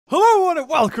everyone,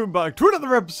 and welcome back to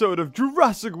another episode of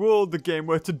Jurassic World, the game,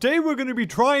 where today we're going to be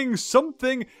trying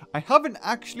something I haven't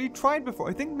actually tried before.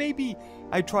 I think maybe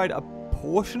I tried a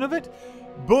portion of it,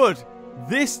 but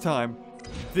this time,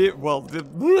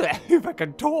 if I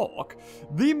can talk,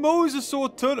 the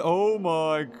MOSASAUR ton. Oh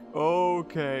my,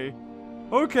 okay,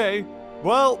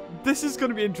 well, this is going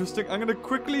to be interesting. I'm going to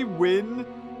quickly win,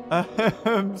 I'm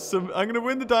going to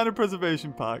win the Dino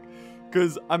Preservation Pack,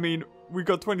 because, I mean, we've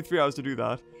got 23 hours to do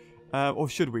that. Or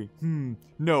should we?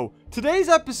 No. Today's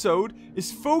episode is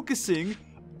focusing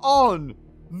on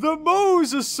the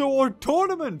MOSASAUR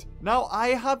tournament. Now, I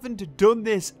haven't done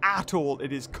this at all.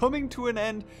 It is coming to an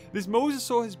end. This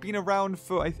MOSASAUR has been around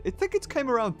for, I think it's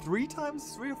came around 3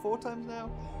 or 4 times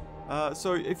now.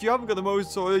 So if you haven't got the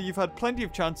MOSASAUR, you've had plenty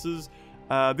of chances.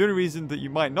 The only reason that you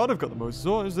might not have got the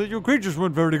MOSASAUR is that your creatures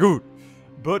weren't very good.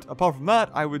 But apart from that,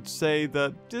 I would say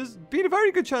that there's been a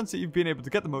very good chance that you've been able to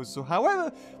get the MOSASAUR.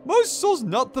 However, MOSASAUR's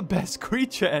not the best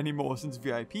creature anymore since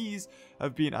VIPs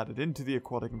have been added into the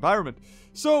aquatic environment.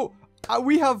 So,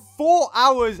 we have 4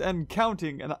 hours and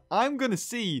counting, and I'm going to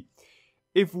see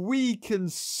if we can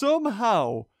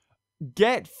somehow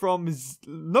get from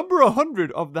number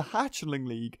 100 of the Hatchling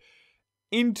League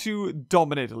into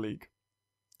Dominator League.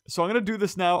 So I'm going to do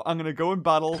this now. I'm going to go in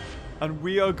battle, and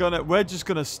we're just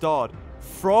going to start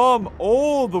from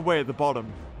all the way at the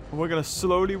bottom, and we're going to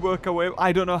slowly work our way.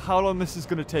 I don't know how long this is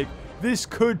going to take. This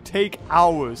could take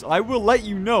hours. I will let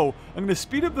you know. I'm going to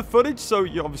speed up the footage so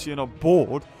you're not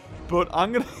bored, but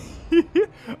I'm going to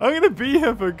I'm going to be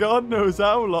here for God knows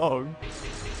how long.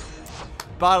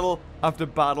 Battle after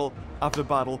battle after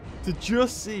battle to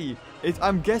just see it.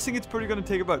 I'm guessing it's probably going to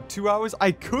take about 2 hours.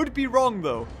 I could be wrong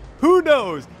though. Who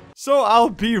knows? So I'll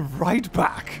be right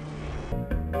back.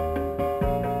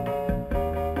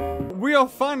 We are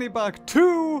finally back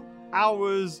 2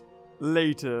 hours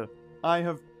later. I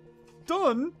have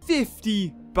done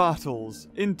 50 battles.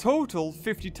 In total,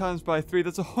 50 times by 3.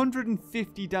 That's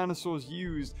 150 dinosaurs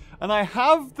used. And I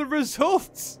have the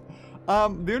results. The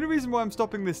only reason why I'm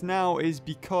stopping this now is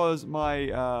because my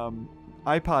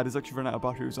iPad is actually running out of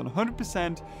battery. It was on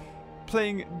 100%.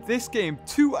 Playing this game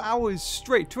 2 hours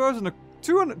straight. 2 hours and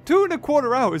two and a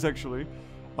quarter hours, actually.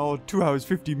 Or 2 hours,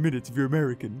 50 minutes if you're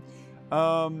American.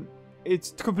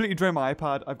 It's completely drained my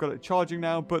iPad. I've got it charging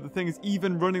now, but the thing is,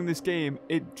 even running this game,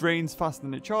 it drains faster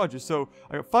than it charges. So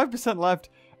I got 5% left,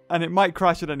 and it might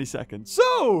crash at any second.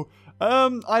 So,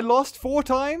 I lost 4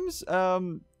 times.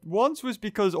 Once was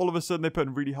because all of a sudden they put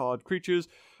in really hard creatures.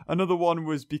 Another one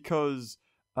was because,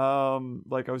 I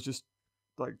was just,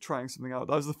 trying something out.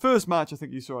 That was the first match I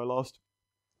think you saw I lost.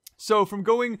 So, from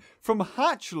going from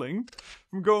hatchling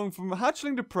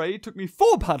to prey, it took me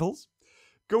 4 battles.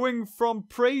 Going from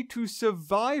prey to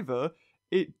survivor,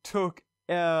 it took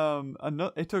 8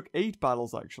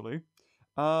 battles actually,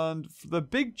 and the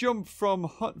big jump from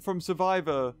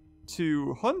survivor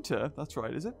to hunter. That's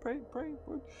right, is it prey?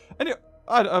 Anyway,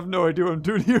 I have no idea what I'm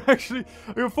doing here actually.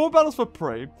 I got 4 battles for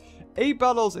prey, 8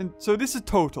 battles in. So this is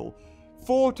total: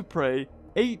 4 to prey,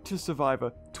 8 to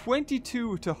survivor,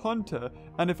 22 to hunter,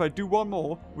 and if I do one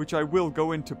more, which I will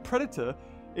go into predator,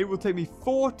 it will take me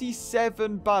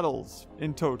 47 battles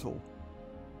in total.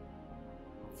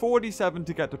 47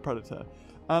 to get to Predator.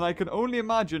 And I can only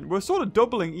imagine, we're sort of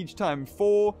doubling each time.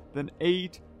 4, then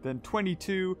 8, then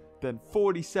 22, then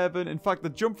 47. In fact, the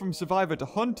jump from Survivor to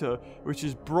Hunter, which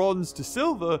is bronze to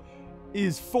silver,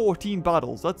 is 14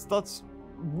 battles. That's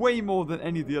way more than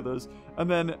any of the others. And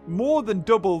then more than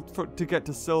double to get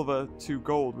to silver to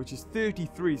gold, which is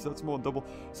 33, so that's more than double.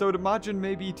 So I would imagine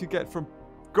maybe to get from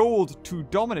gold to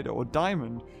dominator or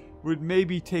diamond would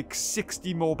maybe take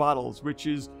 60 more battles, which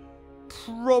is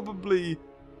probably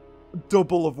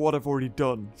double of what I've already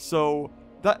done. So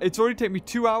that it's already taken me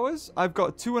 2 hours. I've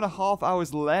got 2.5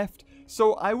 hours left.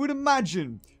 So I would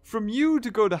imagine from you to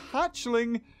go to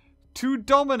hatchling to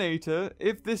dominator,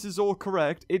 if this is all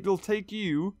correct, it will take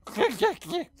you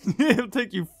it'll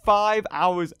take you 5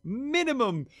 hours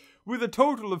minimum, with a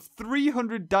total of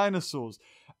 300 dinosaurs.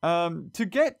 To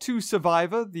get to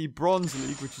Survivor, the Bronze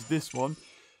League, which is this one,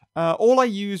 all I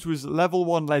used was level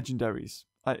 1 legendaries.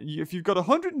 If you've got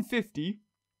 150,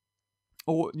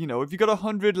 or, if you've got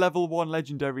 100 level 1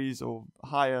 legendaries or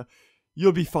higher,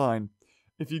 you'll be fine.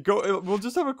 If you go, we'll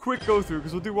just have a quick go through,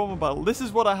 because we'll do one more battle. This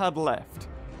is what I had left.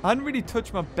 I hadn't really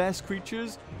touched my best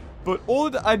creatures, but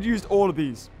I'd used all of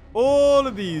these. All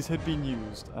of these had been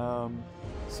used.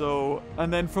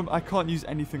 And then I can't use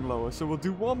anything lower, so we'll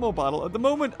do one more battle. At the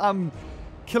moment, I'm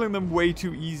killing them way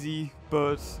too easy,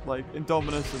 but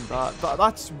Indominus and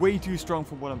that's way too strong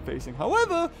for what I'm facing.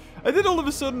 However, I did all of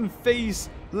a sudden face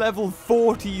level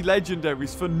 40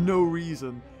 legendaries for no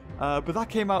reason. But that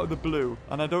came out of the blue,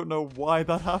 and I don't know why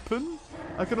that happened.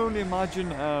 I can only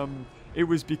imagine it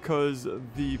was because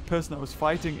the person I was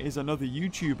fighting is another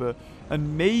YouTuber,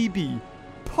 and maybe,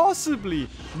 possibly,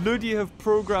 Ludia have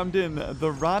programmed in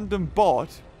the random bot,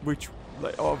 which,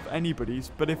 like, of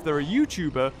anybody's, but if they're a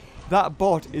YouTuber, that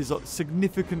bot is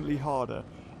significantly harder.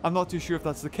 I'm not too sure if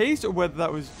that's the case, or whether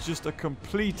that was just a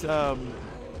complete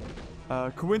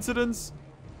coincidence.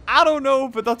 I don't know,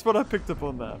 but that's what I picked up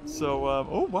on that. So,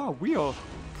 oh wow, we are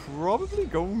probably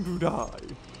going to die.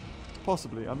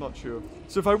 Possibly, I'm not sure.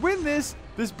 So if I win this,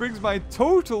 this brings my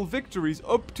total victories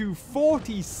up to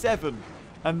 47.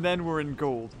 And then we're in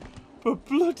gold. But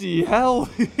bloody hell,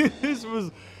 this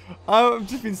was... I've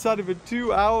just been sat here for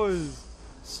 2 hours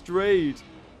straight.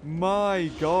 My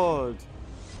god.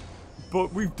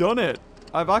 But we've done it.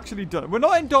 I've actually done it. We're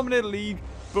not in Dominator League,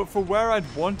 but for where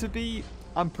I'd want to be,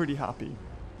 I'm pretty happy.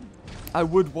 I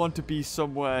would want to be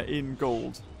somewhere in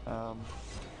gold.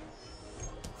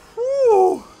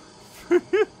 Whew.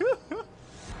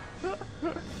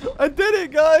 I did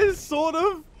it, guys, sort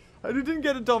of. I didn't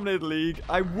get a Dominator League.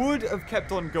 I would have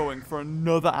kept on going for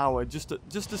another hour just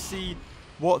to see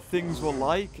what things were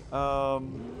like.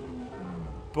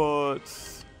 But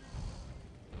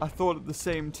I thought at the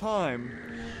same time,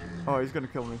 oh, he's gonna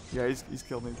kill me. Yeah, he's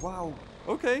killed me. Wow.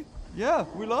 Okay. Yeah,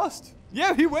 we lost.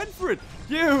 Yeah, he went for it.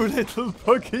 You little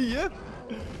buggy, yeah.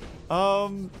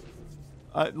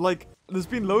 Like, there's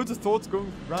been loads of thoughts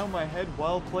going around my head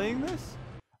while playing this.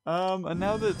 And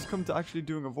now that it's come to actually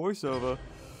doing a voiceover,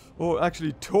 or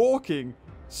actually talking,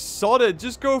 sod it.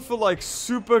 Just go for, like,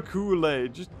 super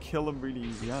Kool-Aid. Just kill him really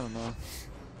easy. I don't know.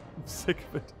 I'm sick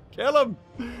of it. Kill him.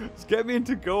 Just get me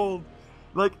into gold.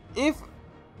 Like, if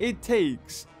it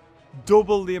takes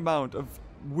double the amount of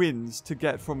wins to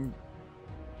get from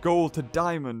gold to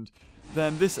diamond,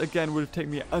 then this again would have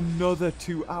taken me another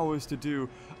 2 hours to do,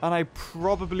 and I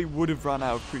probably would have run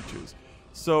out of creatures.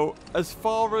 So as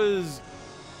far as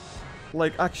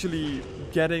like actually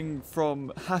getting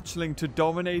from hatchling to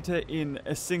dominator in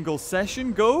a single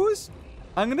session goes,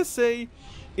 I'm gonna say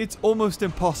it's almost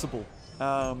impossible,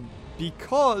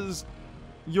 because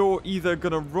you're either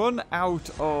gonna run out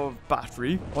of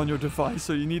battery on your device,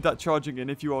 so you need that charging in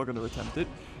if you are going to attempt it.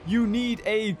 You need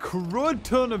a crud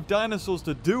ton of dinosaurs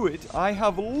to do it. I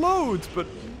have loads, but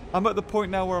I'm at the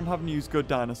point now where I'm having to use good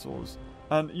dinosaurs.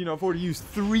 And, you know, I've already used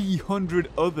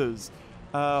 300 others,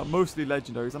 mostly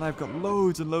legendaries, and I've got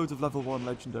loads and loads of level 1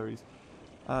 legendaries.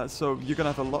 So you're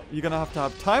gonna have to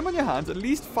have time on your hands, at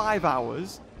least 5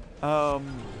 hours. I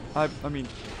mean,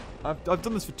 I've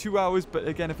done this for 2 hours, but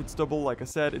again, if it's double, like I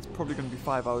said, it's probably going to be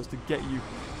 5 hours to get you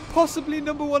possibly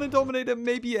 #1 in Dominator,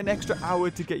 maybe an extra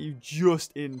hour to get you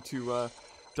just into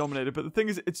Dominator. But the thing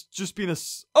is, it's just been a...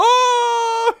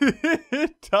 Oh!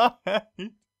 It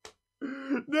died!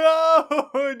 No!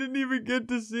 I didn't even get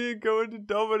to see it go into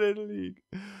Dominator League.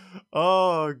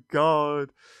 Oh,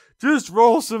 God. Just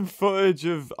roll some footage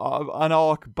of an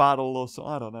Ark battle or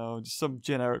something. I don't know. Just some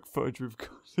generic footage we've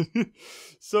got.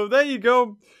 So there you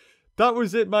go. That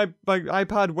was it. My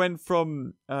iPad went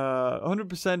from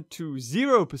 100% to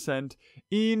 0%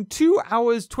 in 2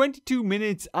 hours, 22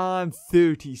 minutes, and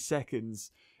 30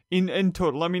 seconds in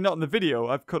total. I mean, not in the video.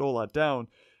 I've cut all that down.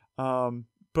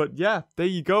 But yeah, there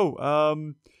you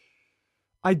go.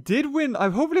 I did win.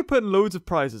 I've hopefully put in loads of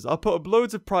prizes. I'll put up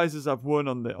loads of prizes I've won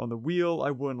on the wheel. I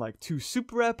won like 2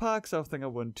 super rare packs. I think I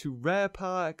won 2 rare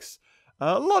packs.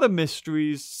 A lot of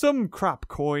mysteries. Some crap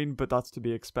coin, but that's to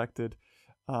be expected.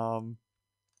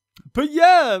 But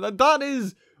yeah, that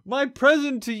is my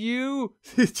present to you,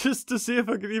 just to see if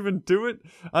I can even do it.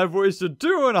 I've wasted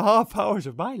 2.5 hours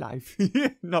of my life.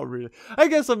 Not really. I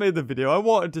guess I made the video. I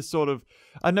wanted to sort of,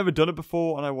 I'd never done it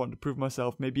before, and I wanted to prove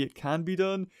myself. Maybe it can be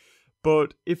done,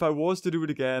 but if I was to do it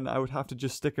again, I would have to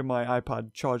just stick in my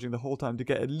iPad charging the whole time to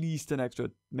get at least an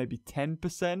extra maybe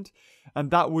 10%,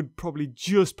 and that would probably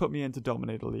just put me into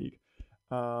Dominator League.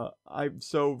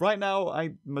 So right now,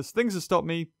 things that stop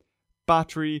me: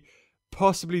 battery,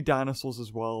 possibly dinosaurs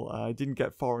as well. I didn't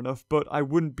get far enough, but I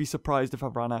wouldn't be surprised if I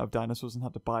ran out of dinosaurs and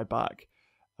had to buy back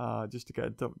just to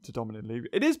get to Dominator League.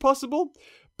 It is possible,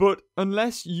 but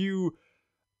unless you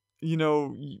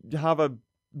have a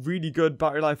really good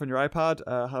battery life on your iPad,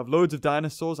 have loads of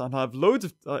dinosaurs, and have loads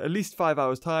of at least 5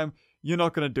 hours time, you're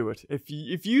not gonna do it. If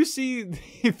you see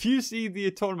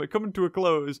the tournament coming to a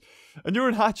close and you're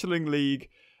in Hatchling League,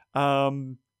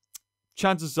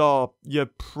 chances are you're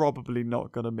probably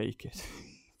not gonna make it.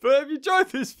 But if you enjoyed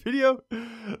this video,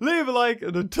 leave a like,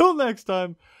 and until next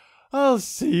time, I'll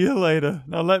see you later.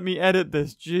 Now let me edit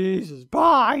this. Jesus,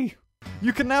 bye!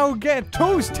 You can now get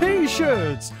Toast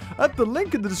t-shirts at the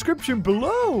link in the description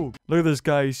below. Look at this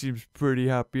guy, he seems pretty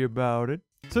happy about it.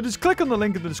 So just click on the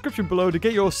link in the description below to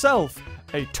get yourself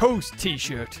a Toast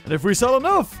t-shirt. And if we sell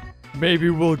enough, maybe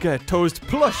we'll get Toast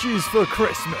plushies for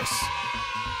Christmas.